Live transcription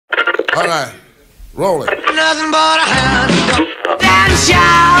All right, roll it. Nothing but a hound dog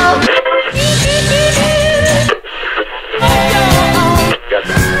shout.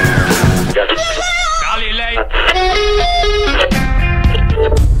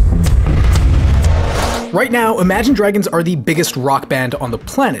 Right now, Imagine Dragons are the biggest rock band on the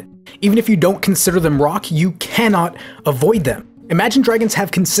planet. Even if you don't consider them rock, you cannot avoid them. Imagine Dragons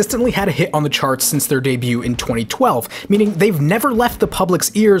have consistently had a hit on the charts since their debut in 2012, meaning they've never left the public's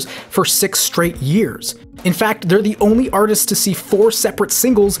ears for 6 straight years. In fact, they're the only artists to see 4 separate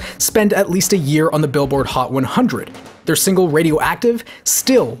singles spend at least a year on the Billboard Hot 100. Their single Radioactive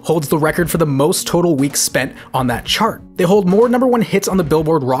still holds the record for the most total weeks spent on that chart. They hold more #1 hits on the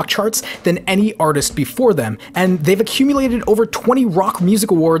Billboard rock charts than any artist before them, and they've accumulated over 20 rock music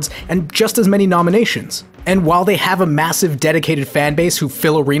awards and just as many nominations. And while they have a massive dedicated fan base who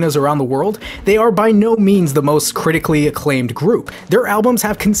fill arenas around the world, they are by no means the most critically acclaimed group. Their albums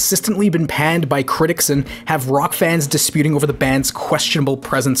have consistently been panned by critics and have rock fans disputing over the band's questionable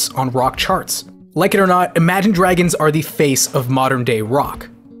presence on rock charts. Like it or not, Imagine Dragons are the face of modern day rock.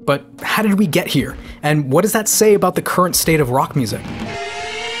 But how did we get here? And what does that say about the current state of rock music?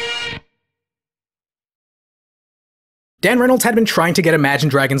 Dan Reynolds had been trying to get Imagine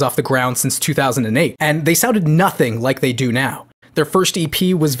Dragons off the ground since 2008, and they sounded nothing like they do now. Their first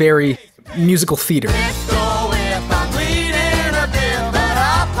EP was very musical theater.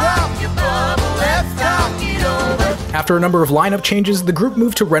 After a number of lineup changes, the group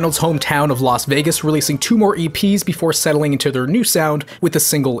moved to Reynolds' hometown of Las Vegas, releasing 2 more EPs before settling into their new sound with the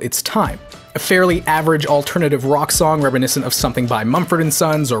single It's Time. A fairly average alternative rock song reminiscent of something by Mumford &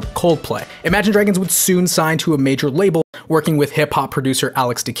 Sons or Coldplay. Imagine Dragons would soon sign to a major label, working with hip-hop producer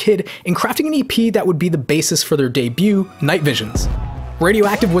Alex da Kid in crafting an EP that would be the basis for their debut, Night Visions.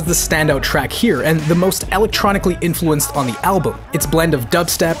 Radioactive was the standout track here, and the most electronically influenced on the album. Its blend of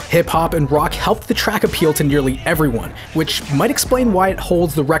dubstep, hip-hop, and rock helped the track appeal to nearly everyone, which might explain why it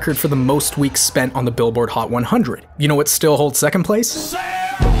holds the record for the most weeks spent on the Billboard Hot 100. You know what still holds second place?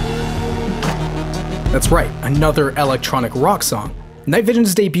 That's right, another electronic rock song. Night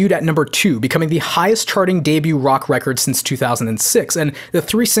Visions debuted at #2, becoming the highest charting debut rock record since 2006, and the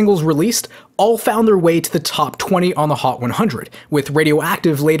 3 singles released all found their way to the top 20 on the Hot 100, with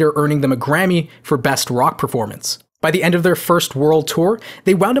Radioactive later earning them a Grammy for Best Rock Performance. By the end of their first world tour,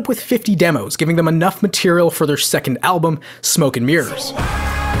 they wound up with 50 demos, giving them enough material for their second album, Smoke and Mirrors.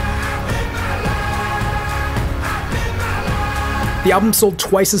 The album sold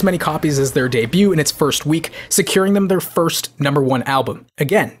twice as many copies as their debut in its first week, securing them their first #1 album.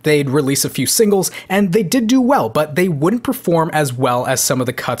 Again, they'd release a few singles, and they did do well, but they wouldn't perform as well as some of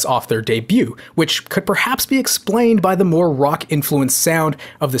the cuts off their debut, which could perhaps be explained by the more rock-influenced sound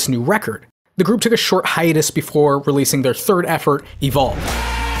of this new record. The group took a short hiatus before releasing their third effort, Evolve.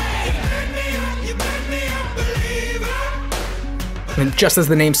 And just as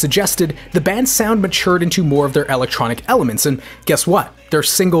the name suggested, the band's sound matured into more of their electronic elements, and guess what? Their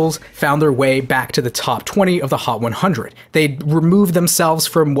singles found their way back to the top 20 of the Hot 100. They'd removed themselves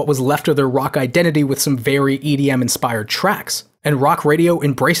from what was left of their rock identity with some very EDM-inspired tracks. And rock radio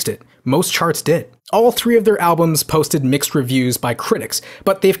embraced it. Most charts did. All 3 of their albums posted mixed reviews by critics,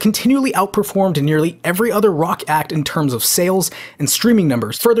 but they've continually outperformed nearly every other rock act in terms of sales and streaming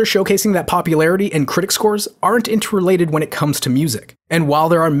numbers, further showcasing that popularity and critic scores aren't interrelated when it comes to music. And while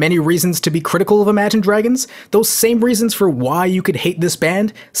there are many reasons to be critical of Imagine Dragons, those same reasons for why you could hate this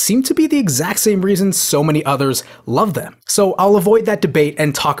band seem to be the exact same reasons so many others love them. So I'll avoid that debate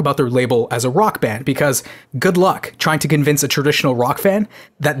and talk about their label as a rock band, because good luck trying to convince a traditional rock fan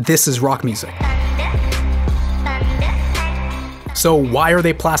that this is rock music. So why are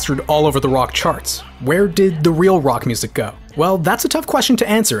they plastered all over the rock charts? Where did the real rock music go? Well, that's a tough question to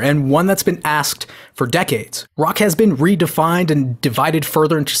answer, and one that's been asked for decades. Rock has been redefined and divided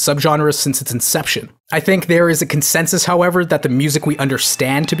further into subgenres since its inception. I think there is a consensus, however, that the music we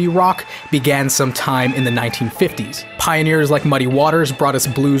understand to be rock began sometime in the 1950s. Pioneers like Muddy Waters brought us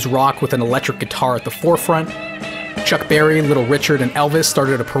blues rock with an electric guitar at the forefront. Chuck Berry, Little Richard, and Elvis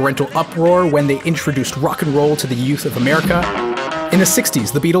started a parental uproar when they introduced rock and roll to the youth of America. In the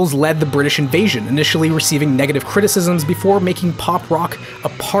 60s, the Beatles led the British invasion, initially receiving negative criticisms before making pop rock a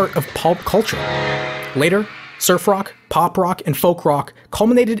part of pulp culture. Later, surf rock, pop rock, and folk rock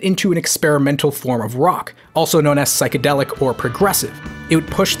culminated into an experimental form of rock, also known as psychedelic or progressive. It would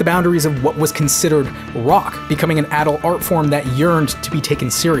push the boundaries of what was considered rock, becoming an adult art form that yearned to be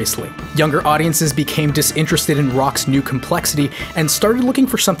taken seriously. Younger audiences became disinterested in rock's new complexity and started looking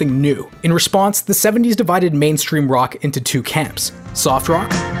for something new. In response, the 70s divided mainstream rock into 2 camps: soft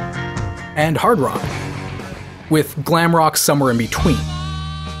rock and hard rock, with glam rock somewhere in between.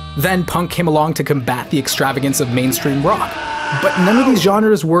 Then punk came along to combat the extravagance of mainstream rock. But none of these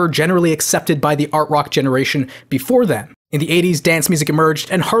genres were generally accepted by the art rock generation before them. In the 80s, dance music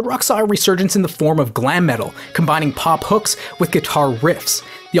emerged, and hard rock saw a resurgence in the form of glam metal, combining pop hooks with guitar riffs.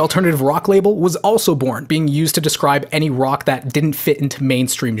 The alternative rock label was also born, being used to describe any rock that didn't fit into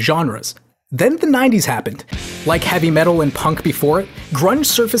mainstream genres. Then the 90s happened. Like heavy metal and punk before it, grunge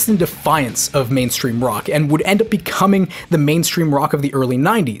surfaced in defiance of mainstream rock and would end up becoming the mainstream rock of the early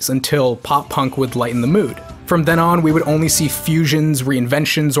 90s until pop punk would lighten the mood. From then on, we would only see fusions,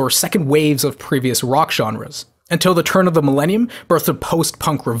 reinventions, or second waves of previous rock genres. Until the turn of the millennium birthed a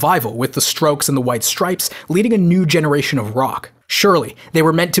post-punk revival, with the Strokes and the White Stripes leading a new generation of rock. Surely, they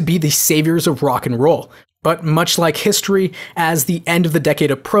were meant to be the saviors of rock and roll. But much like history, as the end of the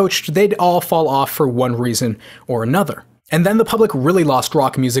decade approached, they'd all fall off for one reason or another. And then the public really lost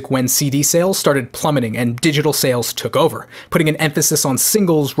rock music when CD sales started plummeting and digital sales took over, putting an emphasis on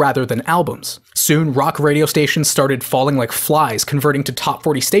singles rather than albums. Soon, rock radio stations started falling like flies, converting to top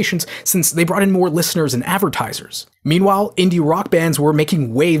 40 stations since they brought in more listeners and advertisers. Meanwhile, indie rock bands were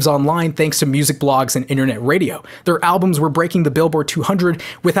making waves online thanks to music blogs and internet radio. Their albums were breaking the Billboard 200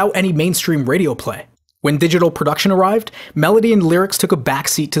 without any mainstream radio play. When digital production arrived, melody and lyrics took a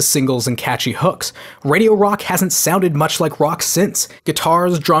backseat to singles and catchy hooks. Radio rock hasn't sounded much like rock since.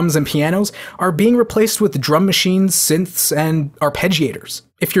 Guitars, drums, and pianos are being replaced with drum machines, synths, and arpeggiators.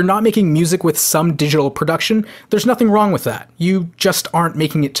 If you're not making music with some digital production, there's nothing wrong with that. You just aren't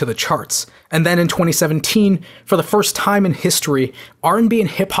making it to the charts. And then in 2017, for the first time in history, R&B and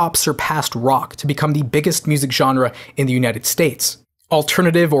hip-hop surpassed rock to become the biggest music genre in the United States.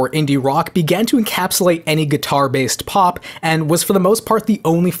 Alternative or indie rock began to encapsulate any guitar-based pop and was for the most part the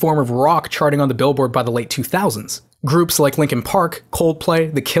only form of rock charting on the Billboard by the late 2000s. Groups like Linkin Park,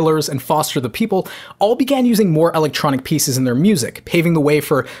 Coldplay, The Killers, and Foster the People all began using more electronic pieces in their music, paving the way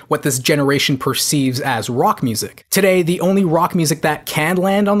for what this generation perceives as rock music. Today, the only rock music that can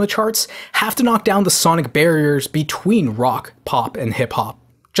land on the charts have to knock down the sonic barriers between rock, pop, and hip-hop.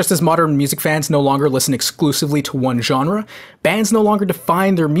 Just as modern music fans no longer listen exclusively to one genre, bands no longer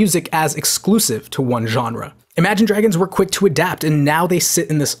define their music as exclusive to one genre. Imagine Dragons were quick to adapt, and now they sit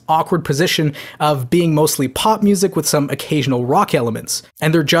in this awkward position of being mostly pop music with some occasional rock elements.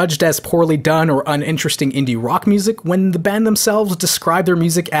 And they're judged as poorly done or uninteresting indie rock music when the band themselves describe their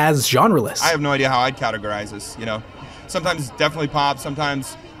music as genreless. I have no idea how I'd categorize this, you know. Sometimes it's definitely pop,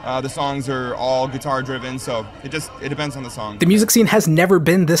 sometimes the songs are all guitar driven, so it depends on the song. The music scene has never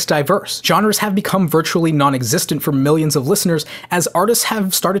been this diverse. Genres have become virtually non-existent for millions of listeners as artists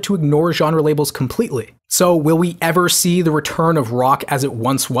have started to ignore genre labels completely. So will we ever see the return of rock as it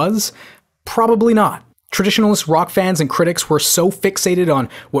once was? Probably not. Traditionalist rock fans and critics were so fixated on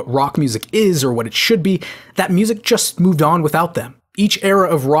what rock music is or what it should be that music just moved on without them. Each era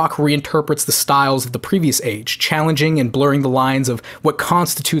of rock reinterprets the styles of the previous age, challenging and blurring the lines of what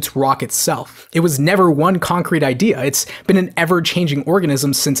constitutes rock itself. It was never one concrete idea, it's been an ever-changing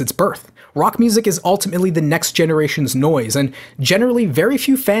organism since its birth. Rock music is ultimately the next generation's noise, and generally very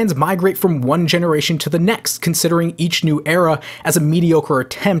few fans migrate from one generation to the next, considering each new era as a mediocre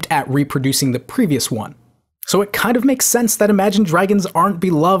attempt at reproducing the previous one. So it kind of makes sense that Imagine Dragons aren't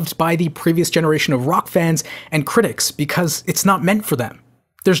beloved by the previous generation of rock fans and critics, because it's not meant for them.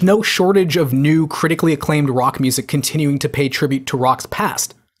 There's no shortage of new, critically acclaimed rock music continuing to pay tribute to rock's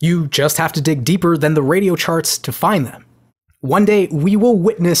past. You just have to dig deeper than the radio charts to find them. One day, we will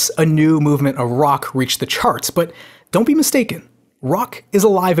witness a new movement of rock reach the charts, but don't be mistaken. Rock is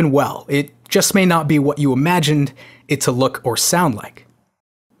alive and well. It just may not be what you imagined it to look or sound like.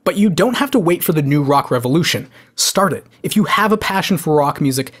 But you don't have to wait for the new rock revolution. Start it. If you have a passion for rock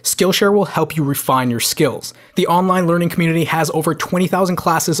music, Skillshare will help you refine your skills. The online learning community has over 20,000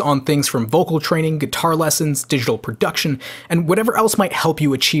 classes on things from vocal training, guitar lessons, digital production, and whatever else might help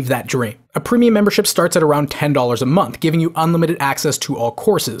you achieve that dream. A premium membership starts at around $10 a month, giving you unlimited access to all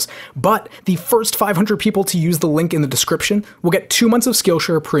courses. But the first 500 people to use the link in the description will get 2 months of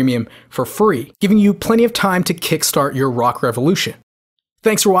Skillshare Premium for free, giving you plenty of time to kickstart your rock revolution.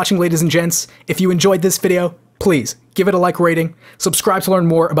 Thanks for watching, ladies and gents. If you enjoyed this video, please give it a like rating, subscribe to learn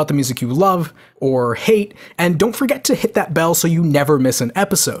more about the music you love or hate, and don't forget to hit that bell so you never miss an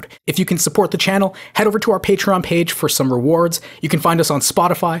episode. If you can support the channel, head over to our Patreon page for some rewards. You can find us on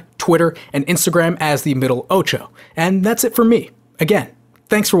Spotify, Twitter, and Instagram as The Middle Ocho. And that's it for me. Again,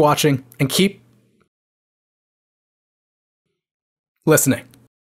 thanks for watching, and keep listening.